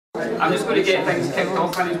I'm just going to get things kicked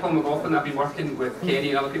off. My name's Paul McLaughlin. I've been working with Kenny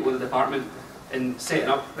and other people in the department in setting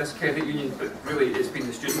up this credit union, but really it's been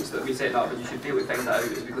the students that have been setting up, and you should be able to find that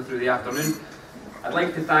out as we go through the afternoon. I'd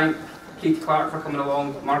like to thank Katie Clark for coming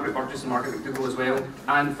along, Margaret Burgess and Margaret McDougall as well,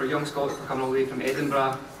 and for Young Scots for coming all the way from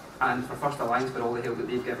Edinburgh, and for First Alliance for all the help that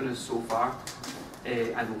they've given us so far,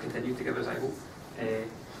 and will continue to give us, I hope.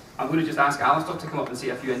 I'm going to just ask Alistair to come up and say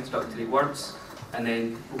a few introductory words, and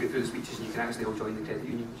then we'll get through the speeches and you can actually all join the credit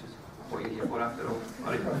union, which is what you're here for after all.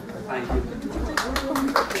 Alright, thank you.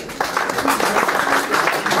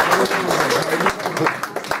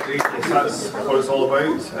 Great, yes, that's what it's all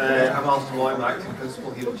about. I'm Alistair Moy, I'm Acting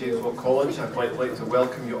Principal here at James Watt College. I'd like to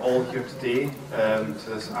welcome you all here today to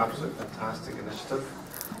this absolutely fantastic initiative.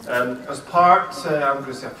 As part, I'm going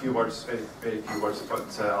to say a few words, very few words,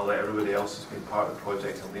 but I'll let everybody else who's been part of the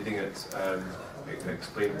project and leading it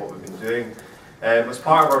explain what we've been doing. As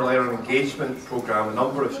part of our learner engagement programme, a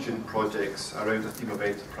number of student projects around the theme of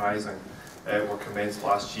enterprising were commenced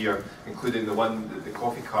last year, including the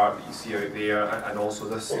coffee cart that you see out there, and also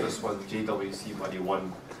this one,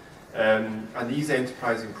 JWCMoney1. And these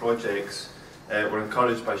enterprising projects were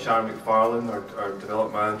encouraged by Sharon McFarlane, our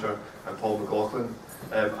development manager, and Paul McLaughlin.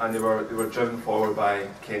 And they were driven forward by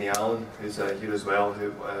Kenny Allen, who's here as well,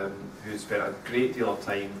 who spent a great deal of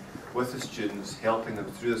time with the students, helping them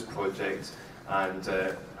through this project, and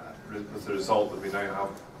with the result that we now have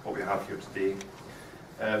what we have here today.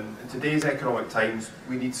 In today's economic times,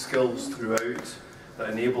 we need skills throughout that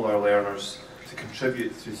enable our learners to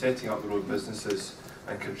contribute through setting up their own businesses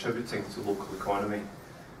and contributing to the local economy.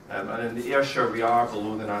 And in the Ayrshire, we are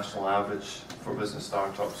below the national average for business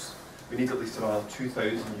startups. We need at least another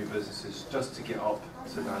 2,000 new businesses just to get up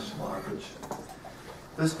to the national average.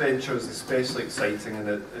 This venture is especially exciting, and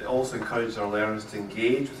it also encourages our learners to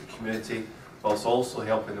engage with the community, whilst also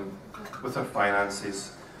helping them with their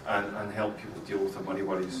finances and help people deal with their money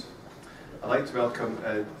worries. I'd like to welcome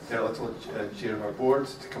the little chair of our board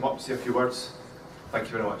to come up and say a few words.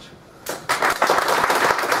 Thank you very much.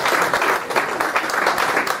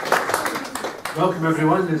 Welcome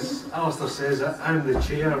everyone. As Alistair says, I'm the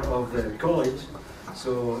chair of the college,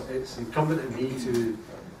 so it's incumbent on me to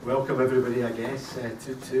welcome everybody, I guess,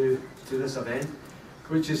 to this event,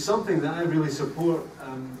 which is something that I really support.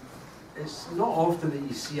 It's not often that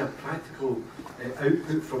you see a practical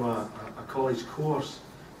output from a college course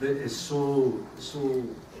that is so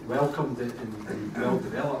welcomed and well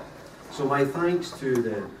developed. So my thanks to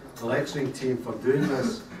the lecturing team for doing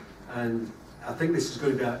this, and I think this is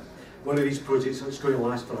going to be one of these projects that's going to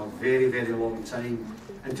last for a very, very long time.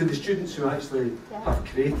 And to the students who actually have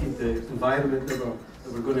created the environment that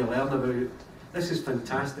we're going to learn about, this is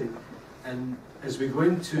fantastic. And as we go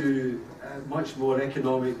into much more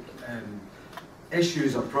economic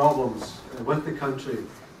issues or problems with the country,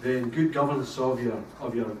 then good governance of your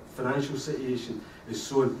financial situation is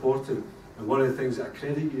so important. And one of the things that a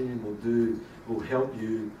credit union will do will help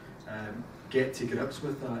you get to grips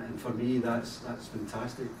with that. And for me, that's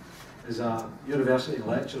fantastic. As a university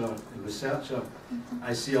lecturer and researcher,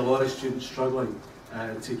 I see a lot of students struggling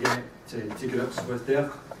to get to grips with their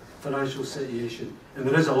financial situation, and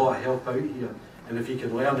there is a lot of help out here. And if you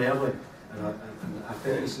can learn early, and I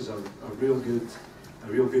think this is a real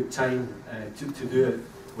good time to do it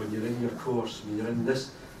when you're in your course, when you're in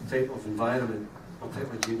this type of environment,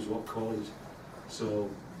 particularly James Watt College. So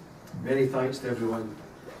many thanks to everyone,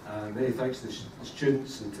 many thanks to the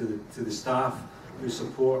students and to the staff who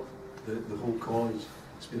support the whole college.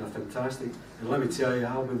 It's been a fantastic, and let me tell you,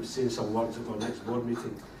 I'll be saying some words at our next board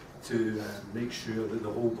meeting to make sure that the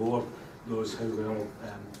whole board knows how well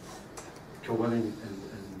Kilwinning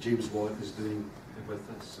and James Watt is doing with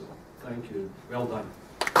this. So thank you, well done.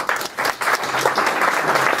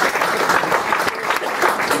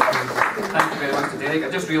 Thank you very much to Derek. I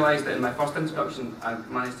just realised that in my first introduction I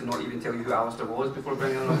managed to not even tell you who Alistair was before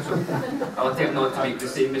bringing him up, so I'll attempt not to make the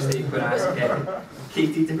same mistake when I ask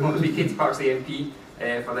Katie to come up with me. Katie Park's the MP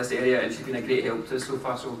for this area, and she's been a great help to us so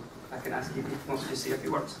far, so I can ask Katie if she wants to just say a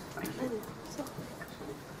few words. Thank you.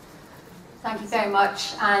 Thank you very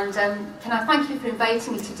much, and can I thank you for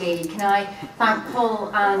inviting me today. Can I thank Paul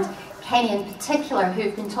and Kenny in particular,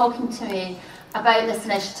 who've been talking to me about this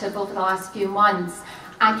initiative over the last few months,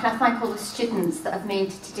 and can I thank all the students that have made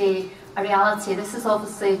today a reality. This is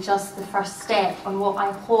obviously just the first step on what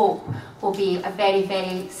I hope will be a very,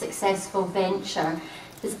 very successful venture.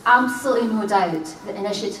 There's absolutely no doubt that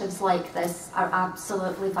initiatives like this are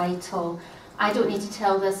absolutely vital. I don't need to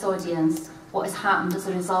tell this audience what has happened as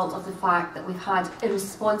a result of the fact that we've had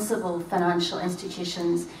irresponsible financial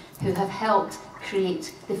institutions who have helped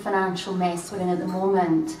create the financial mess we're in at the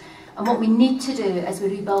moment. And what we need to do as we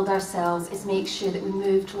rebuild ourselves is make sure that we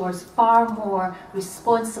move towards far more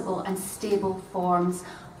responsible and stable forms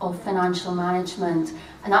of financial management.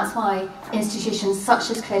 And that's why institutions such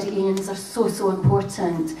as credit unions are so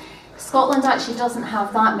important. Scotland actually doesn't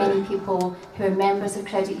have that many people who are members of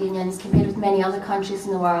credit unions compared with many other countries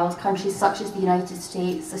in the world, countries such as the United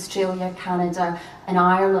States, Australia, Canada and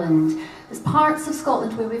Ireland. There's parts of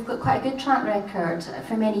Scotland where we've got quite a good track record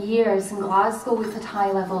for many years. In Glasgow we've had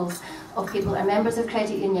high levels of people that are members of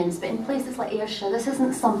credit unions, but in places like Ayrshire this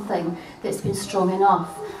isn't something that's been strong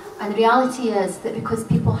enough. And the reality is that because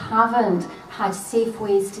people haven't had safe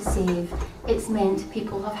ways to save, it's meant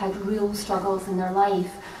people have had real struggles in their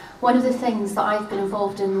life. One of the things that I've been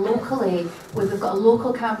involved in locally, where we've got a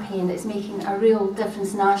local campaign that's making a real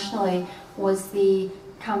difference nationally, was the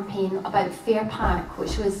campaign about Fair Pack,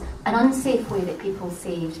 which was an unsafe way that people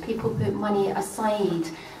saved. People put money aside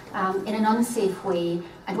in an unsafe way,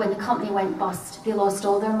 and when the company went bust, they lost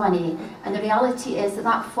all their money. And the reality is that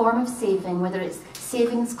that form of saving, whether it's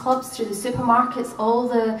savings clubs through the supermarkets, all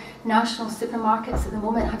the national supermarkets at the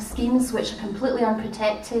moment have schemes which are completely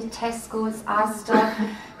unprotected. Tesco's, Asda,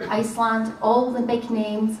 Iceland, all the big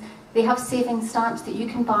names, they have savings stamps that you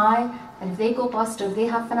can buy, and if they go bust or if they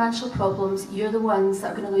have financial problems, you're the ones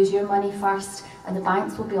that are going to lose your money first, and the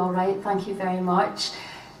banks will be all right, thank you very much.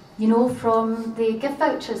 You know, from the gift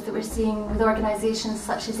vouchers that we're seeing with organisations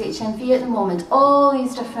such as HMV at the moment, all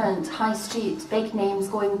these different high street big names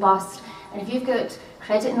going bust, and if you've got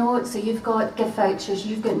credit notes or you've got gift vouchers,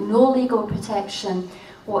 you've got no legal protection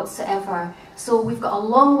whatsoever. So we've got a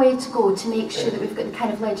long way to go to make sure that we've got the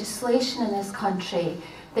kind of legislation in this country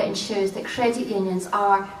that ensures that credit unions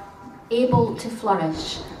are able to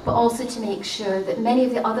flourish, but also to make sure that many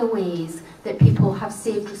of the other ways that people have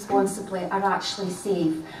saved responsibly are actually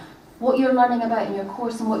safe. What you're learning about in your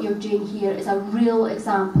course and what you're doing here is a real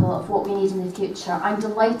example of what we need in the future. I'm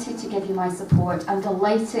delighted to give you my support. I'm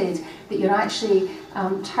delighted that you're actually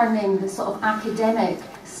turning the sort of academic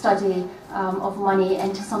study of money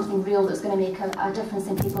into something real that's going to make a difference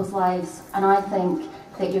in people's lives. And I think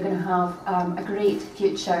that you're going to have a great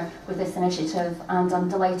future with this initiative, and I'm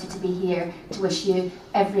delighted to be here to wish you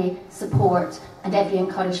every support and every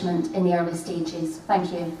encouragement in the early stages.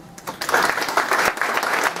 Thank you.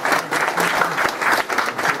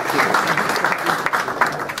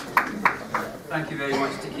 Thank you very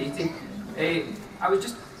much to Katie.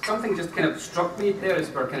 Something just kind of struck me there as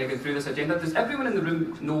we're kind of going through this agenda. Does everyone in the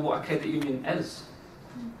room know what a credit union is?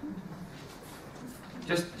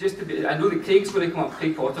 Just to be, I know that Craig's going to come up,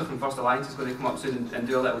 Craig Potter from First Alliance is going to come up soon and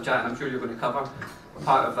do a little chat, and I'm sure you're going to cover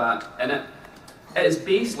part of that in it. At its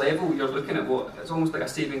base level, you're looking at it's almost like a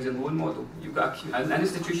savings and loan model. You've got an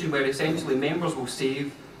institution where essentially members will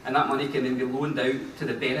save, and that money can then be loaned out to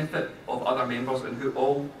the benefit of other members and who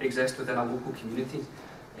all exist within a local community.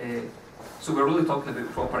 So we're really talking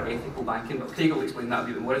about proper ethical banking, but Craig will explain that a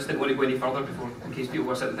bit more. I just didn't want to go any further before, in case people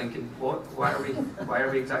were sitting thinking, what? Why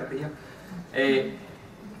are we exactly here?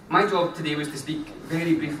 My job today was to speak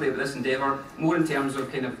very briefly about this endeavour, more in terms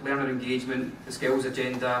of kind of learner engagement, the skills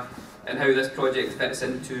agenda, and how this project fits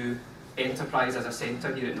into enterprise as a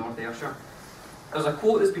centre here at North Ayrshire. There's a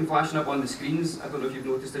quote that's been flashing up on the screens, I don't know if you've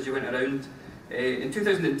noticed as you went around. In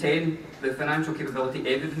 2010, the Financial Capability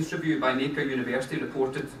Evidence Review by Napier University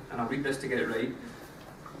reported, and I'll read this to get it right,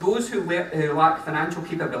 those who lack financial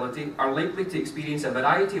capability are likely to experience a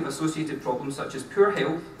variety of associated problems such as poor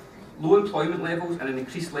health, low employment levels and an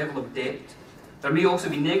increased level of debt. There may also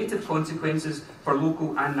be negative consequences for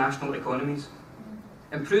local and national economies.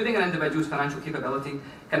 Improving an individual's financial capability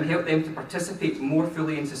can help them to participate more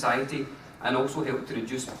fully in society and also help to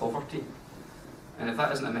reduce poverty. And if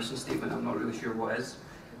that isn't a mission statement, I'm not really sure what is.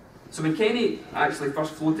 So when Kenny actually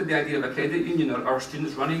first floated the idea of a credit union, or our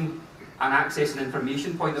students running an access and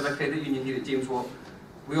information point of a credit union here at James Watt,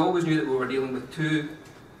 we always knew that we were dealing with two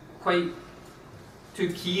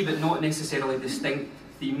key but not necessarily distinct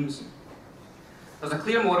themes. There's a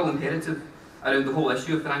clear moral imperative around the whole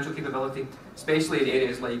issue of financial capability, especially in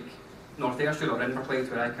areas like North Ayrshire or Inverclyde,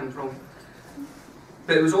 where I come from.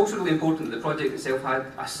 But it was also really important that the project itself had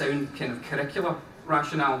a sound kind of curricular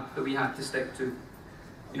rationale that we had to stick to.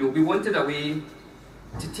 You know, we wanted a way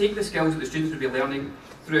to take the skills that the students would be learning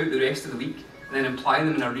throughout the rest of the week and then apply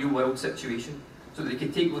them in a real world situation so that they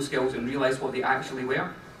could take those skills and realise what they actually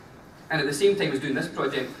were. And at the same time as doing this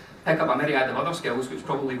project, pick up a myriad of other skills which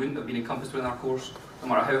probably wouldn't have been encompassed within our course, no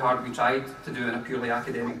matter how hard we tried to do it on a purely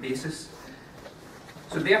academic basis.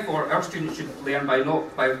 So therefore, our students should learn by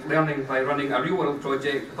running a real-world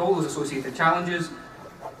project with all those associated challenges,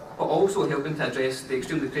 but also helping to address the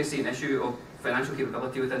extremely pressing issue of financial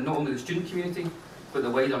capability within not only the student community, but the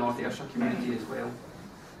wider North Ayrshire community as well.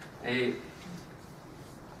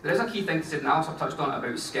 There is a key thing to say, and Alistair touched on it,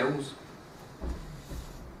 about skills.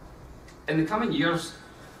 In the coming years,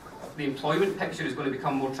 the employment picture is going to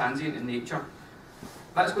become more transient in nature.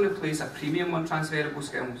 That's going to place a premium on transferable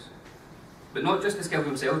skills, but not just the skills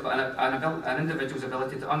themselves, but an individual's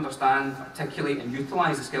ability to understand, articulate and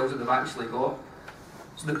utilise the skills that they've actually got.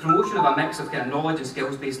 So the promotion of a mix of kind of knowledge and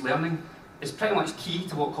skills-based learning is pretty much key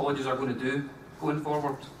to what colleges are going to do going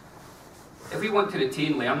forward. If we want to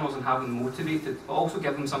retain learners and have them motivated, but also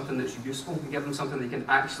give them something that's useful, and give them something they can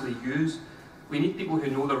actually use, we need people who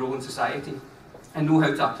know their role in society and know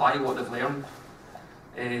how to apply what they've learned.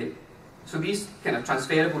 So these kind of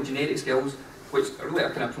transferable generic skills, which really are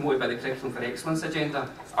kind of promoted by the Curriculum for Excellence agenda,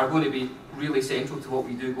 are going to be really central to what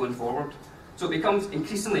we do going forward. So it becomes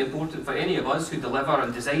increasingly important for any of us who deliver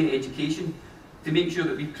and design education to make sure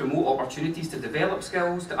that we promote opportunities to develop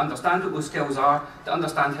skills, to understand what those skills are, to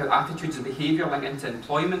understand how attitudes and behaviour link into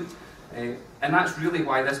employment. And that's really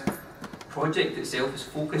why this project itself is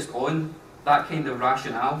focused on that kind of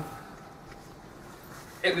rationale.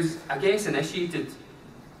 It was, I guess, initiated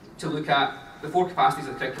to look at the 4 capacities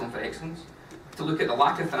of the Curriculum for Excellence, to look at the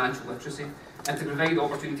lack of financial literacy, and to provide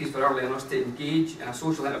opportunities for our learners to engage in a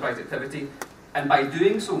social enterprise activity, and by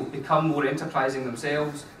doing so, become more enterprising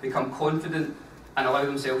themselves, become confident, and allow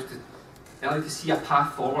themselves to see a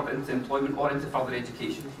path forward into employment or into further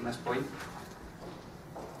education from this point.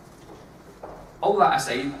 All that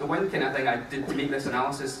aside, the one kind of thing I did to make this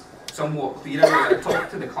analysis somewhat clearer is I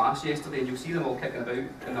talked to the class yesterday, and you'll see them all kicking about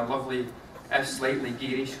in their lovely, if slightly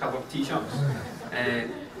garish coloured t-shirts.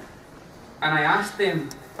 And I asked them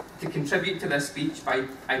to contribute to this speech by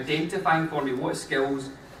identifying for me what skills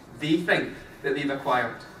they think that they've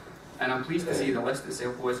acquired. And I'm pleased to say the list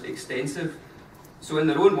itself was extensive. So in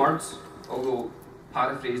their own words, although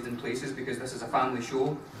paraphrased in places because this is a family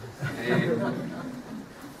show,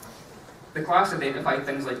 the class identified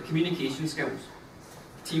things like communication skills,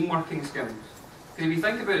 teamworking skills. Because if you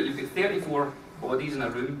think about it, you've got 34 bodies in a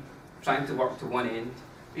room trying to work to one end.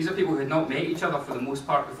 These are people who had not met each other for the most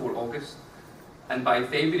part before August. And by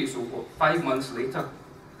February, so 5 months later,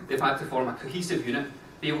 they've had to form a cohesive unit,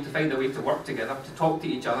 be able to find a way to work together, to talk to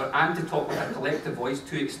each other, and to talk with a collective voice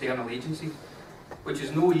to external agencies, which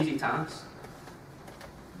is no easy task.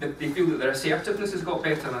 They feel that their assertiveness has got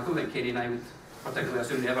better, and I don't think Kerry and I would particularly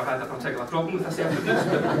assume they ever had a particular problem with assertiveness,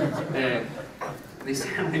 but they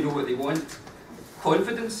certainly know what they want.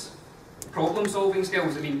 Confidence, problem-solving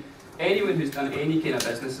skills. I mean, anyone who's done any kind of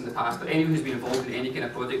business in the past, or anyone who's been involved in any kind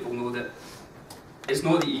of project will know that it's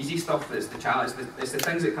not the easy stuff that's the challenge, it's the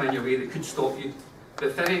things that come in your way that could stop you.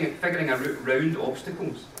 But figuring a route round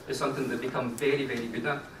obstacles is something that become very, very good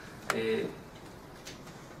at.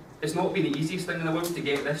 It's not been the easiest thing in the world to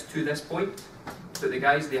get this to this point, but the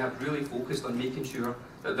guys, they have really focused on making sure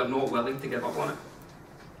that they're not willing to give up on it.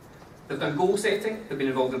 They've done goal setting, they've been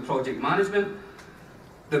involved in project management,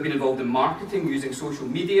 they've been involved in marketing using social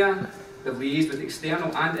media, they've liaised with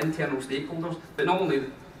external and internal stakeholders, but not only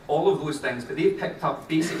all of those things, but they've picked up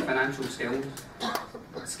basic financial skills,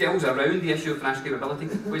 skills around the issue of financial capability,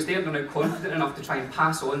 which they're now confident enough to try and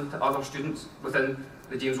pass on to other students within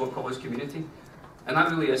the James Watt College community. And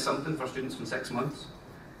that really is something for students from 6 months.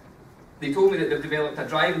 They told me that they've developed a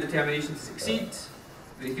drive and determination to succeed.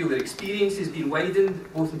 They feel their experience has been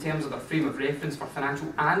widened, both in terms of their frame of reference for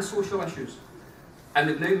financial and social issues. And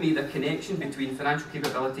they've now made a connection between financial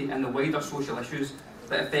capability and the wider social issues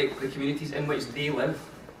that affect the communities in which they live.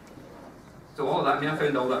 So all of that, I mean, I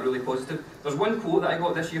found all that really positive. There's one quote that I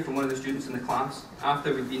got this year from one of the students in the class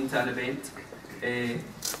after we'd been to an event.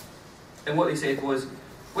 And what they said was,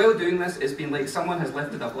 "While doing this, it's been like someone has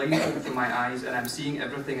lifted a blindfold from my eyes and I'm seeing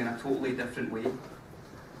everything in a totally different way."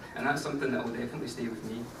 And that's something that will definitely stay with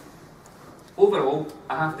me. Overall,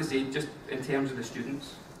 I have to say, just in terms of the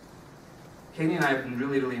students, Kenny and I have been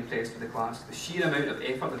really, really impressed with the class, the sheer amount of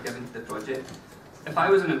effort they've given to the project. If I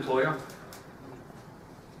was an employer,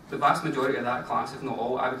 the vast majority of that class, if not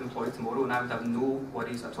all, I would employ tomorrow, and I would have no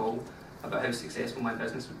worries at all about how successful my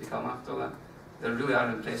business would become after that. They really are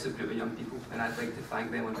an impressive group of young people, and I'd like to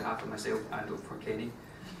thank them on behalf of myself and for Kenny.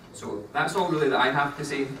 So that's all really that I have to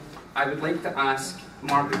say. I would like to ask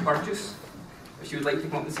Margaret Burgess if she would like to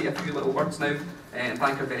come up and say a few little words now, and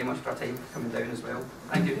thank her very much for her time coming down as well.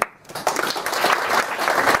 Thank you.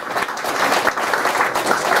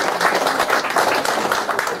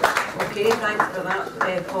 Okay, thanks for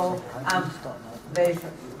that, Paul. I'm very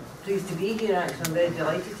pleased to be here, actually. I'm very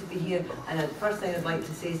delighted to be here. And the first thing I'd like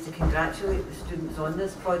to say is to congratulate the students on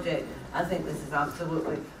this project. I think this is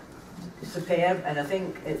absolutely superb, and I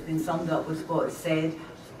think it's been summed up with what is said.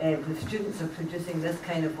 if students are producing this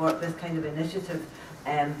kind of work, this kind of initiative,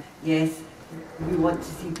 yes, we want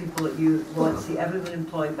to see people like you, we want to see everyone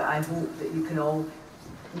employed, but I hope that you can all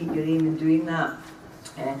meet your aim in doing that.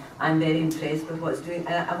 I'm very impressed with what's doing.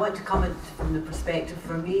 And I want to comment from the perspective,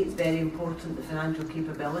 for me it's very important, the financial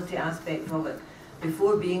capability aspect of it.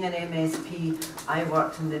 Before being an MSP, I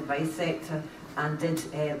worked in the advice sector and did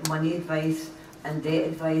money advice and debt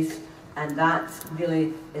advice, and that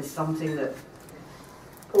really is something that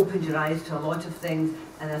opens your eyes to a lot of things.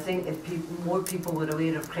 And I think if more people were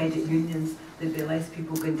aware of credit unions, there'd be less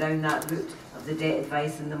people going down that route of the debt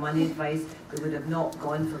advice and the money advice. They would have not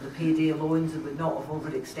gone for the payday loans, they would not have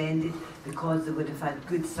overextended, because they would have had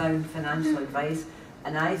good sound financial advice.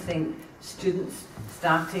 And I think students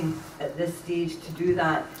starting at this stage to do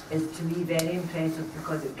that is, to me, very impressive,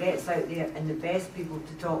 because it gets out there, and the best people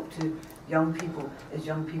to talk to young people is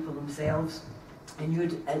young people themselves. And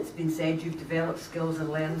it's been said you've developed skills and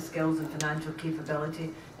learned skills and financial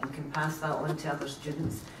capability and can pass that on to other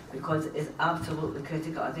students, because it is absolutely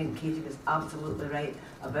critical. I think Katie was absolutely right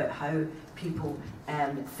about how people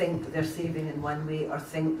think they're saving in one way or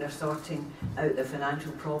think they're sorting out their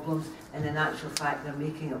financial problems, and in actual fact they're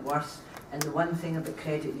making it worse. And the one thing about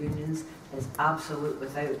credit unions is, absolute,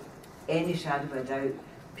 without any shadow of a doubt,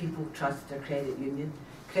 people trust their credit union.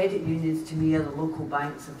 Credit unions, to me, are the local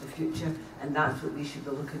banks of the future, and that's what we should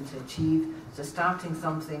be looking to achieve. So starting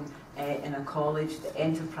something in a college, the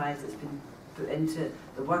enterprise that's been put into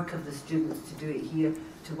the work of the students to do it here,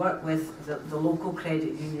 to work with the local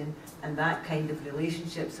credit union, and that kind of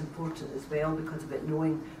relationship's important as well, because of it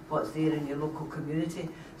knowing what's there in your local community.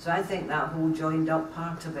 So I think that whole joined up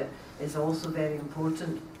part of it is also very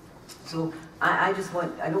important. So I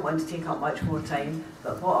don't want to take up much more time,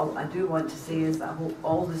 but what I do want to say is that I hope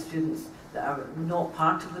all the students that are not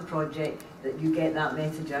part of the project, that you get that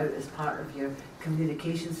message out as part of your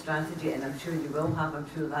communication strategy, and I'm sure you will have. I'm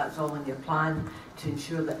sure that's all in your plan, to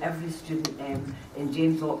ensure that every student in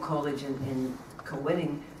James Watt College in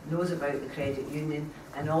Kilwinning knows about the credit union,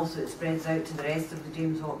 and also it spreads out to the rest of the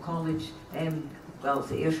James Watt College. Well, it's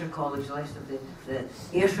the Ayrshire College, the rest of the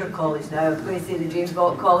Ayrshire College now. I was going to say the James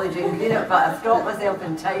Watt College in Greenock, but I've stopped myself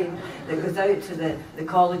in time. That goes out to the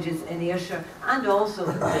colleges in Ayrshire, and also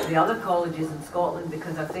the other colleges in Scotland,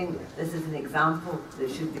 because I think this is an example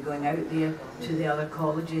that should be going out there to the other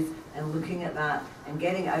colleges and looking at that and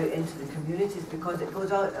getting it out into the communities, because it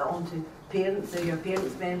goes out onto parents, so your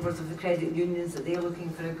parents members of the credit unions, that they're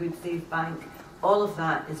looking for a good, safe bank. All of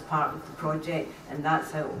that is part of the project, and that's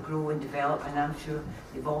how it will grow and develop, and I'm sure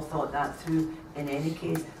you've all thought that through in any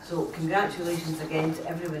case. So congratulations again to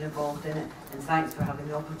everyone involved in it, and thanks for having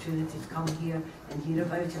the opportunity to come here and hear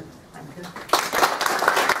about it. Thank you.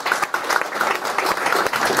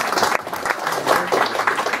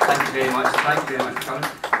 Thank you very much. Thank you very much for coming.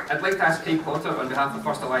 I'd like to ask Craig Potter, on behalf of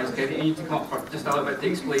First Alliance Credit Union, to come up for just a little bit to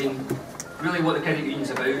explain really what the credit union's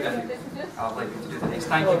about, and I'd like you to do the next.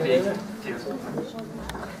 Thank you, Craig. Cheers. So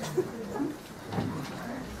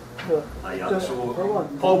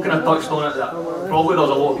Paul kind of touched on it, that probably there's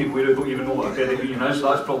a lot of people here who don't even know what a credit union is,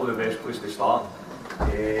 so that's probably the best place to start.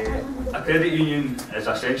 A credit union is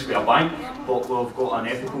essentially a bank, but we've got an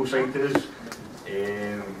ethical side to this.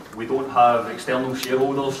 We don't have external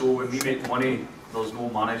shareholders, so when we make money, there's no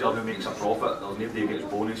manager who makes a profit, there's nobody who gets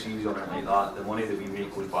bonuses or anything like that. The money that we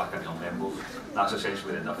make goes back into our members. That's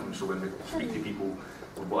essentially the difference. So when we speak to people,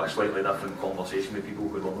 we've got a slightly different conversation with people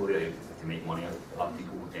who are not there to make money out of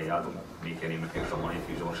people. I don't make any extra money if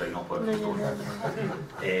you don't sign up or if you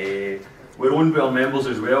don't. We're owned by our members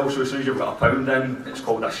as well, so as soon as you've got £1 in, it's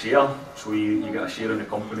called a share. So you get a share in the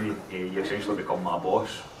company, you essentially become my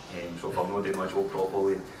boss. So if I'm not doing my job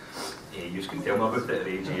properly, you can tell me about it at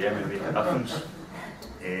the AGM and make a difference.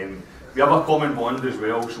 We have a common bond as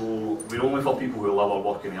well, so we're only for people who live or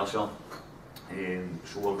work in Ayrshire.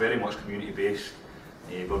 So we're very much community based.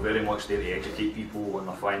 We're very much there to educate people on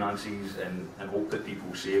their finances and hope that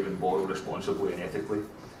people save and borrow responsibly and ethically.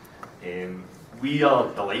 We are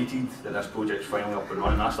delighted that this project's finally up and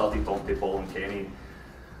running. I started talking to Paul and Kenny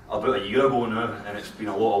about a year ago now, and it's been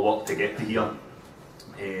a lot of work to get to here.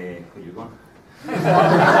 Where are you going?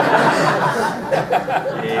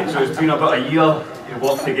 So it's been about a year of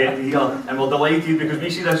work to get here, and we're delighted because we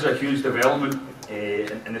see this as a huge development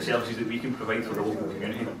in the services that we can provide for the local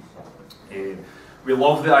community. We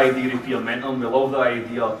love the idea of peer mentoring. We love the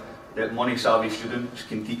idea that money savvy students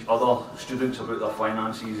can teach other students about their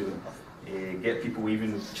finances and get people,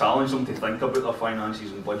 even challenge them to think about their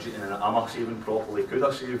finances and budgeting, and am I saving properly? Could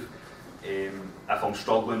I save? If I'm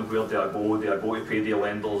struggling, where do I go? Do I go to payday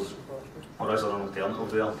lenders? or is there an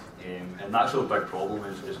alternative there? And that's our big problem,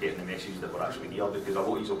 is getting the message that we're actually here, because a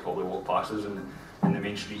lot of you will probably walk past us in the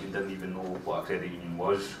main street and didn't even know what a credit union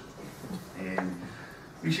was.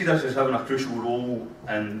 We see this as having a crucial role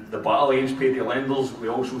in the battle against payday lenders. We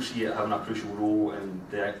also see it having a crucial role in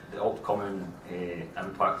the upcoming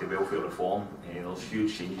impact of welfare reform. There's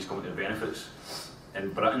huge changes coming to the benefits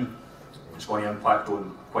in Britain. It's going to impact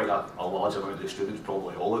on quite a large amount of the students,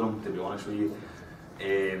 probably all of them, to be honest with you.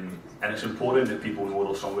 And it's important that people know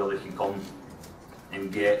there's somewhere they can come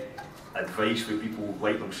and get advice from people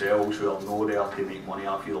like themselves who are not there to make money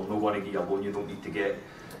off you. They're not going to give you a loan you don't need to get.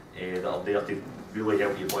 That are there to really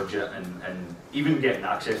help you budget, and even getting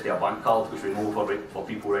access to a bank card, which we know for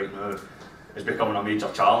people right now is becoming a major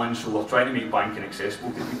challenge. So we're trying to make banking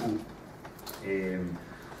accessible to people.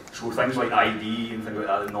 So things like ID and things like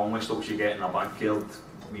that normally stops you getting a bank card,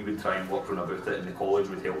 we would try and work around about it, and the college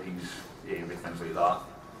would help you with things like that.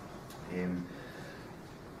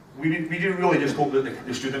 We do really just hope that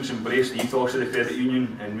the students embrace the ethos of the credit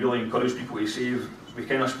union and really encourage people to save. We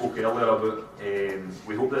kind of spoke earlier about,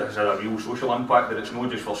 we hope that this has a real social impact, that it's not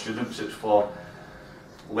just for students, it's for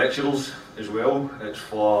lecturers as well, it's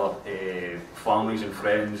for families and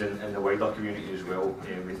friends and the wider community as well.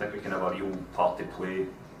 We think we can have a real part to play,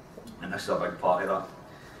 and this is a big part of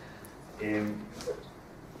that.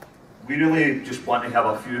 We really just want to have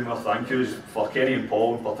a few more thank yous for Kenny and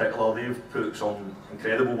Paul in particular. They've put some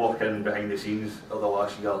incredible work in behind the scenes over the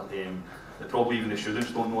last year. That probably even the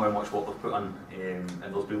students don't know how much work they've put in,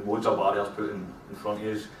 and there's been loads of barriers put in front of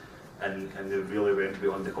us, and they've really went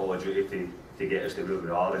beyond the call of duty to get us to where we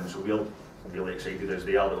are, and so we're really excited as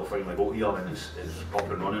they are that we've finally got here, and it's up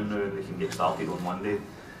and running now, and we can get started on Monday.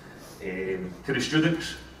 To the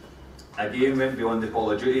students, again, went beyond the call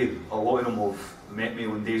of duty. A lot of them have met me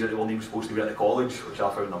on days that they weren't even supposed to be at the college, which I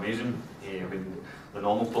found amazing. When the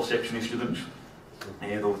normal perception of students,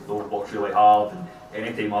 they've worked really hard, and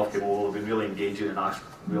any time I've come over, they've been really engaging and asked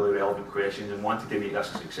really relevant questions and wanted to make this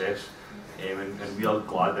a success. And we are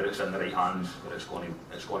glad that it's in the right hands, that it's going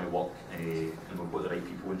to work, and we've got the right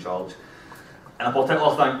people in charge. And a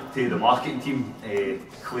particular thank to the marketing team,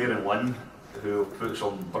 Claire and Lynn, who have put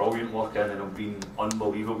some brilliant work in and have been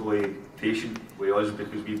unbelievably patient with us,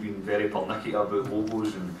 because we've been very pernickety about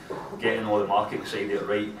logos and getting all the marketing side of it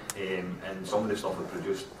right, and some of the stuff we've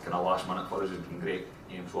produced kind of last minute for us has been great,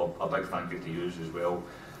 so a big thank you to you as well.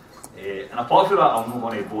 And apart from that, I'm not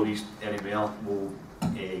going to bore you anymore. We'll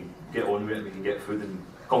get on with it, we can get food and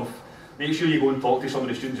come. Make sure you go and talk to some of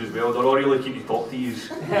the students as well. They're all really keen to talk to you. We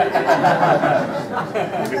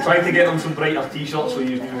tried to get them some brighter t-shirts so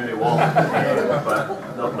you knew who they were,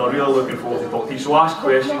 but they're really looking forward to talk to you. So ask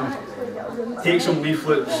questions, take some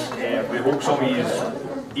leaflets. We hope some of you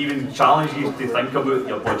even challenge you to think about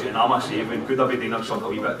your budget and am I saving? Could I be doing something a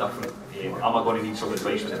wee bit different? Am I going to need some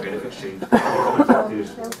advice when the benefits change? Come and talk to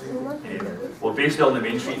us. We're based there on the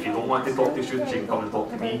main street. If you don't want to talk to students, you can come and talk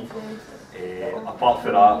to me. Apart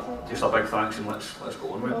from that, just a big thanks, and let's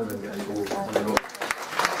go on with it and get the show on the road.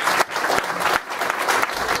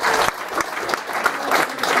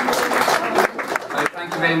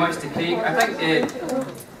 Thank you very much to Craig. I think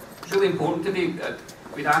it's really important today that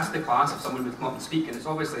we'd asked the class if someone would come up and speak, and it's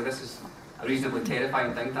obviously this is a reasonably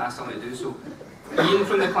terrifying thing to ask someone to do so. Ian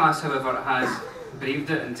from the class, however, has braved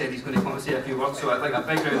it and said he's going to come and say a few words, so I'd like a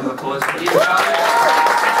big round of applause for Ian.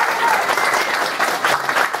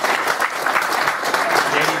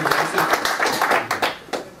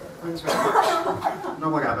 Thanks very much.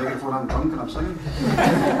 Normally I get a microphone, I'm drunk and I'm singing.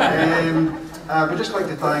 We'd just like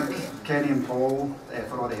to thank Kenny and Paul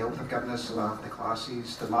for all the help they've given us with the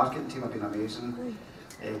classes. The marketing team have been amazing.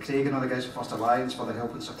 Craig and all the guys from First Alliance for their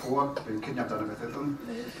help and support. We couldn't have done it without them.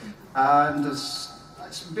 And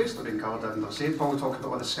it's basically been covered in there. St. Paul talked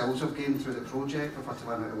about all the skills we've gained through the project. We've had to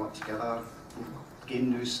learn how to work together,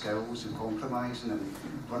 gain new skills and compromising and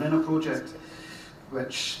running a project,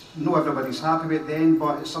 which not everybody's happy with at the end,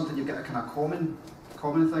 but it's something you get a kind of common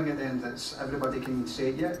thing at the end. That's everybody can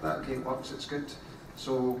say, yeah, that okay, it works, it's good.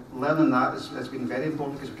 So learning that has been very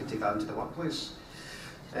important, because we can take that into the workplace.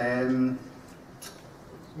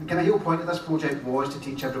 The kind of whole point of this project was to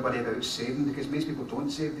teach everybody about saving, because most people don't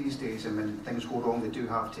save these days, and when things go wrong they do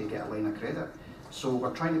have to get a line of credit. So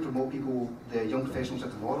we're trying to promote people, the young professionals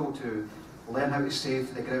of tomorrow, to learn how to save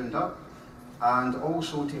from the ground up, and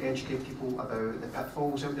also to educate people about the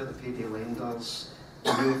pitfalls out there, the payday lenders,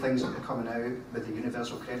 the new things that are coming out with the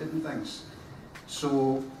universal credit and things.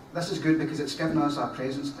 So this is good because it's given us a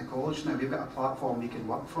presence at the college now. We've got a platform we can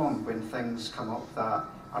work from when things come up that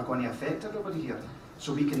are going to affect everybody here.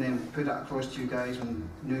 so we can then put it across to you guys when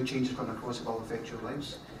new changes come across it will affect your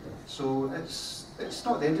lives. So it's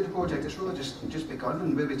not the end of the project, it's really just begun,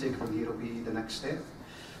 and where we take it from here will be the next step.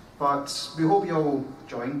 But we hope you all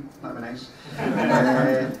join, that'd be nice.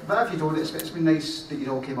 But if you don't, it's been nice that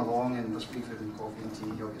you all came along, and there's free food and coffee and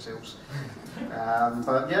tea, help yourselves.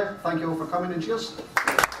 But yeah, thank you all for coming, and cheers.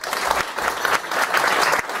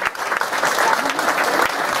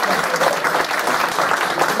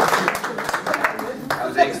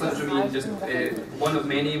 Excellent from me, just one of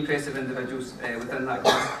many impressive individuals within that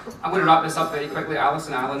class. I'm going to wrap this up very quickly. Alice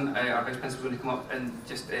and Alan, our Vice Principal, are going to come up and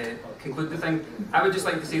just conclude the thing. I would just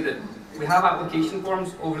like to say that we have application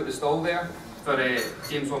forms over at the stall there for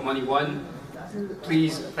JWCMoney1.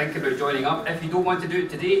 Please think about joining up. If you don't want to do it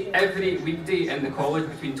today, every weekday in the college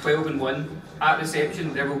between 12 and 1 at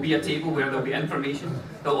reception there will be a table where there will be information.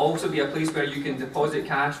 There will also be a place where you can deposit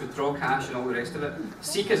cash, withdraw cash and all the rest of it.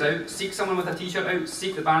 Seek us out, seek someone with a t-shirt out,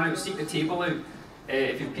 seek the barn out, seek the table out.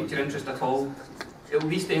 If you've piqued your interest at all, at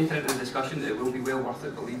least enter into the discussion. It will be well worth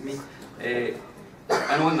it, believe me.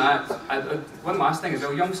 And on that, one last thing as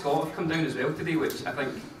well, Young Scott have come down as well today, which I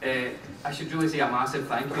think I should really say a massive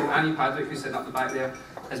thank you. Annie Padwick, who's sitting up the back there,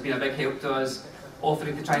 has been a big help to us,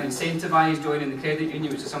 offering to try and incentivise joining the credit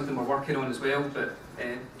union, which is something we're working on as well. But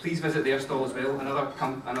please visit their stall as well,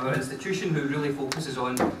 another institution who really focuses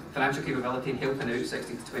on financial capability and helping out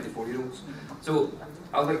 16 to 24-year-olds. So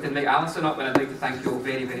I'd like to invite Alison up, and I'd like to thank you all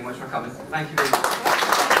very, very much for coming. Thank you very much.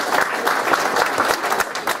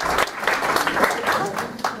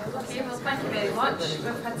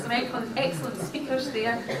 We've had some excellent speakers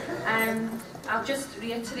there. I'll just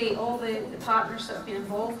reiterate all the partners that have been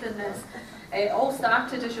involved in this. It all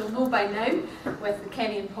started, as you'll know by now, with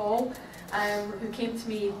Kenny and Paul, who came to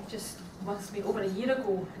me just must be over a year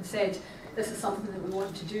ago and said, this is something that we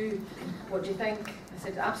want to do. What do you think? I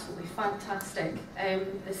said, absolutely fantastic.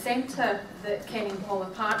 The centre that Kenny and Paul are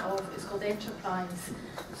part of is called Enterprise.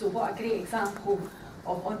 So what a great example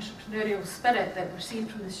of entrepreneurial spirit that we're seeing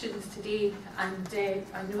from the students today, and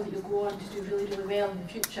I know that you'll go on to do really, really well in the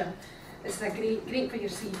future. This is a great for your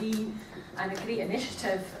CV and a great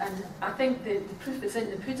initiative, and I think the proof is in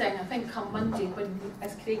the pudding. I think come Monday, when,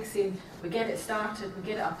 as Craig's saying, we get it started, we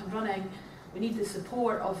get it up and running, we need the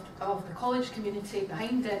support of the college community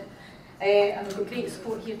behind it, and we've got great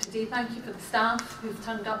support here today. Thank you for the staff who've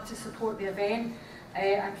turned up to support the event,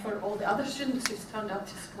 and for all the other students who've turned up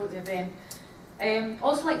to support the event.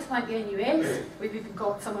 Also like to thank the NUS. We've even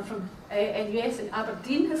got someone from NUS in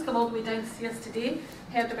Aberdeen who's come all the way downstairs today,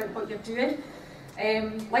 heard about what you're doing.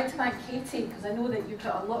 Like to thank Katie, because I know that you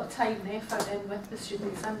put a lot of time and effort in with the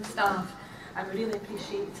students and the staff, and we really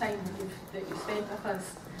appreciate the time that you've spent with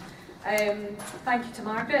us. Thank you to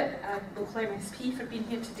Margaret, local MSP, for being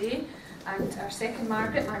here today, and our second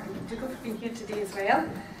Margaret McDougall, for being here today as well.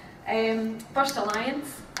 First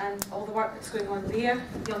Alliance and all the work that's going on there.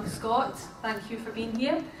 Young Scott, thank you for being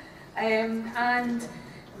here. And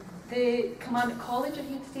the Command at College are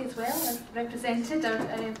here today as well, as represented, our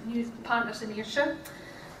new partners in Ayrshire.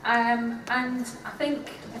 And I think,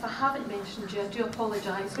 if I haven't mentioned you, I do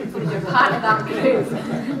apologise because you're part of that group.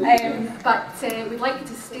 But we'd like you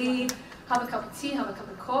to stay, have a cup of tea, have a cup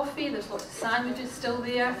of coffee. There's lots of sandwiches still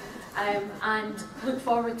there. And look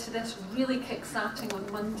forward to this really kick-starting on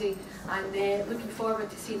Monday, and looking forward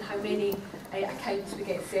to seeing how many accounts we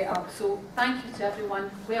get set up. So thank you to everyone,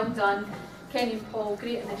 well done. Kenny and Paul,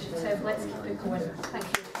 great initiative, let's keep it going. Thank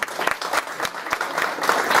you.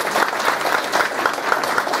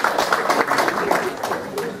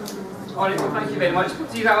 Alright, well, thank you very much.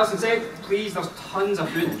 See, as Alison said, please, there's tons of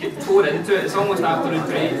food, get tore into it. It's almost afternoon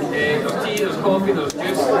break. There's tea, there's coffee, there's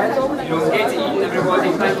juice. You know, get to eating,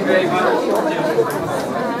 everybody. Thank you very much.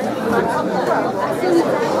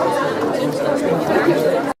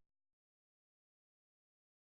 Cheers.